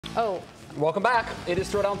Oh. Welcome back. It is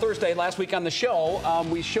Throwdown Thursday. Last week on the show,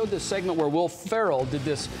 we showed this segment where Will Ferrell did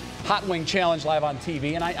this hot wing challenge live on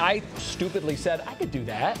TV, and I stupidly said I could do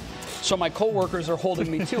that. So my coworkers are holding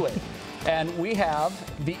me to it. And we have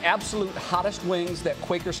the absolute hottest wings that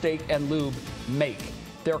Quaker Steak and Lube make.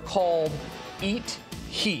 They're called Eat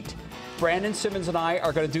Heat. Brandon Simmons and I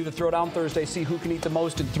are going to do the Throwdown Thursday, see who can eat the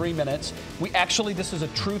most in 3 minutes. This is a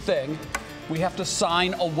true thing. We have to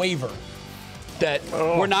sign a waiver that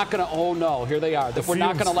we're not going to, oh no, here they are, that we're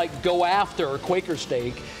not going to like go after Quaker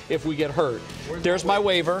Steak if we get hurt. There's my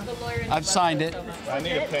waiver. I've signed it. I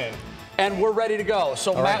need a pen. And we're ready to go.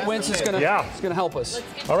 So Matt Wentz is going to help us.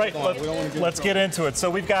 All right, let's get into it.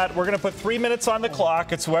 So we're going to put 3 minutes on the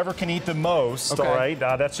clock. It's whoever can eat the most. Okay. All right,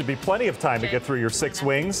 that should be plenty of time to get through your 6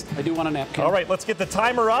 wings. I do want a napkin. All right, let's get the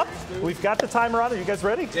timer up. We've got the timer on. Are you guys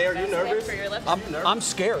ready? Jay, are you nervous? I'm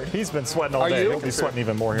scared. He's been sweating all day. you? He'll be sweating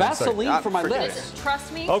even more here in a second. Vaseline for my lips.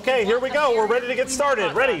 Trust me. Okay, here we go. We're ready to get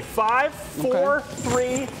started. Ready? 5, 4,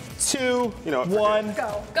 3, 2, 1.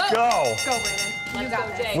 Go. Go. Go, Brandon. You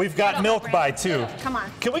got this. We've got milk by 2. Come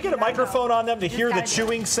on. Can we get a microphone on them to hear the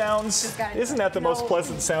chewing sounds? Isn't that the most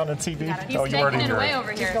pleasant sound on TV? He's taking it away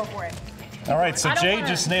over here. Just go for it. All right, so Jay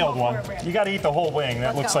just nailed one. You got to eat the whole wing.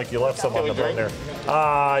 That looks like you left some on the bone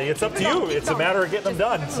there. It's up to you. It's a matter of getting them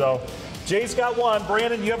done. So Jay's got one.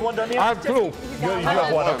 Brandon, you have one done yet? I have 2. You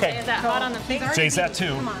have one. Okay. Is that hot on the face? Jay's at 2.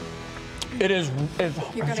 Come on.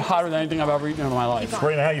 It's hotter than anything I've ever eaten in my life.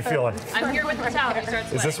 Brandon, how you feeling? I'm here with the towel.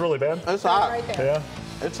 Is this really bad? It's hot. Yeah.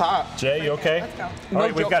 It's hot. Jay, you okay? Let's go. All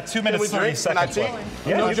right, we've got 2 minutes, 30 seconds Can I left. cheat?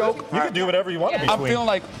 Yeah, No you joke. You can do whatever you want in between. I'm feeling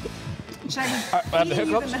like Should I I have the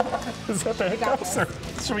hiccups. Is that the hiccups? Or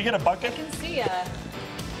should we get a bucket? I can see ya.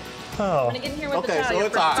 Oh. I'm gonna get in here with the Okay, towel. so You're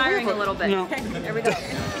it's hot. perspiring a little bit. No. There we go.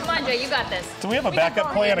 Come on, Jay, you got this. Do we have a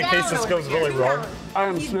backup plan in case this goes really wrong? I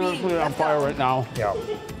am seriously on fire right now. Yeah.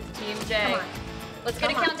 Team Jay. Let's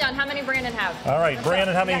get a countdown. How many Brandon have? All right,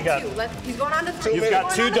 Brandon, how many you got? He's going on to 3. You've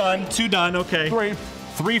got 2 done. 2 done, okay. 3.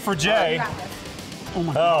 3 for Jay.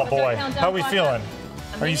 Oh boy, how are we feeling?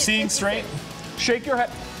 Are you seeing straight? Shake your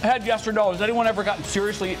head yes or no. Has anyone ever gotten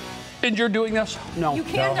seriously injured doing this? No. You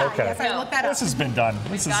can die. okay. Yes, I looked that up. This has been done.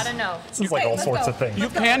 This is Gotta know. This is like all sorts of things. You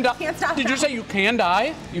can die. Did you say you can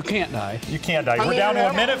die? You can't die. You can't die. We're down to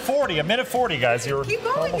a minute 40. A minute 40, guys. You're Keep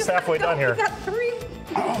going. almost halfway done here. You got 3.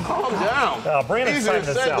 Calm down. Brandon's Easier timing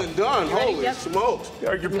this said out. than done. Holy Yep. smokes.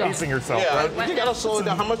 You're pacing yourself, Yeah, right? you gotta slow it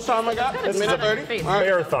down. How much time I got? A minute 30? All right,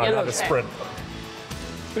 Marathon, not a sprint.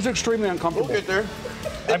 It's extremely uncomfortable. we'll get there.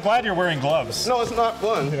 I'm glad you're wearing gloves. No, it's not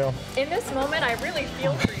fun. You know. In this moment, I really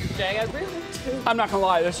feel for you, Jay. I really do. I'm not gonna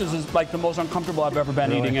lie. This is like the most uncomfortable I've ever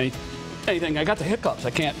been eating anything. I got the hiccups.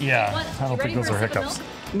 I can't. Yeah, What? I You don't ready think those for are a sip of hiccups.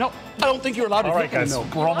 milk? No, I don't think you're allowed to All right, drink guys,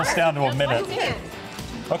 milk. we're almost down to a minute.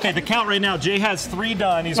 Okay, the count right now. Jay has 3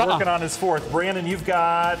 done. He's working on his 4th. Brandon, you've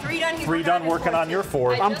got 3 done. He's 3 done working on your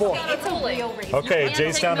 4th. I'm 4. It's a real race. Okay,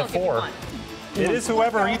 Jay's down to 4. It is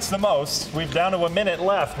whoever eats the most. We've down to a minute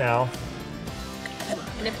left now.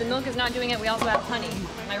 And if the milk is not doing it, we also have honey.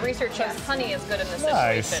 My research shows honey is good in this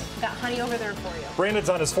Nice. situation. Got honey over there for you. Brandon's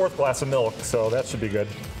on his 4th glass of milk, so that should be good.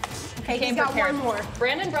 Okay, Came he's got prepared. 1 more.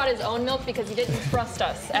 Brandon brought his own milk because he didn't trust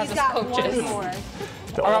us as He's his got coaches. 1 more.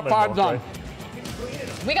 The I got almond 5 milk, done.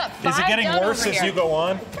 right? We got 5 Is it getting done worse over as here. you go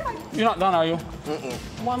on? You're not done, are you?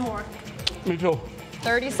 1 more. Me too.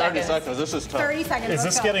 30 30 seconds. seconds. This is tough. 30 seconds. Is Let's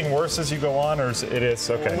this go. getting worse as you go on, or is it is?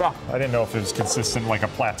 Okay. Yeah. I didn't know if it was consistent, like a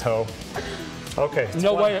plateau. Okay.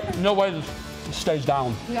 No way this stays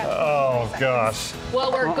down. You got Oh, 30 seconds. gosh.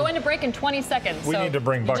 Well, we're going to break in 20 seconds. We so need to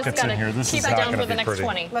bring you just buckets in gotta here. This keep is it not down gonna for the be next pretty.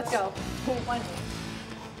 20. Let's go. 1.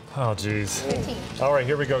 Oh, geez. 15. All right,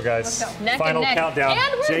 here we go, guys. Let's go. Neck Final and neck. countdown.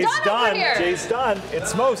 And we're Jay's done over here. Jay's done.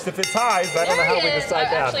 It's most. If it ties, I don't know how we There it is. decide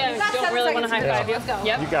that. Actually, I got don't 7 really want to high seconds. five you. Let's go.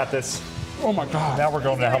 Yep. You got this. Oh my God. Now we're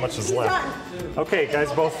going to how much is He's left. done. Okay,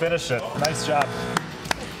 guys, both finish it. Nice job.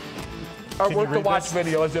 Our Can you worth the read watch this?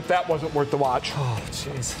 video as if that wasn't worth the watch. Oh,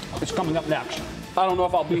 jeez. It's coming up next. I don't know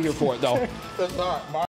if I'll be here for it though. It's not.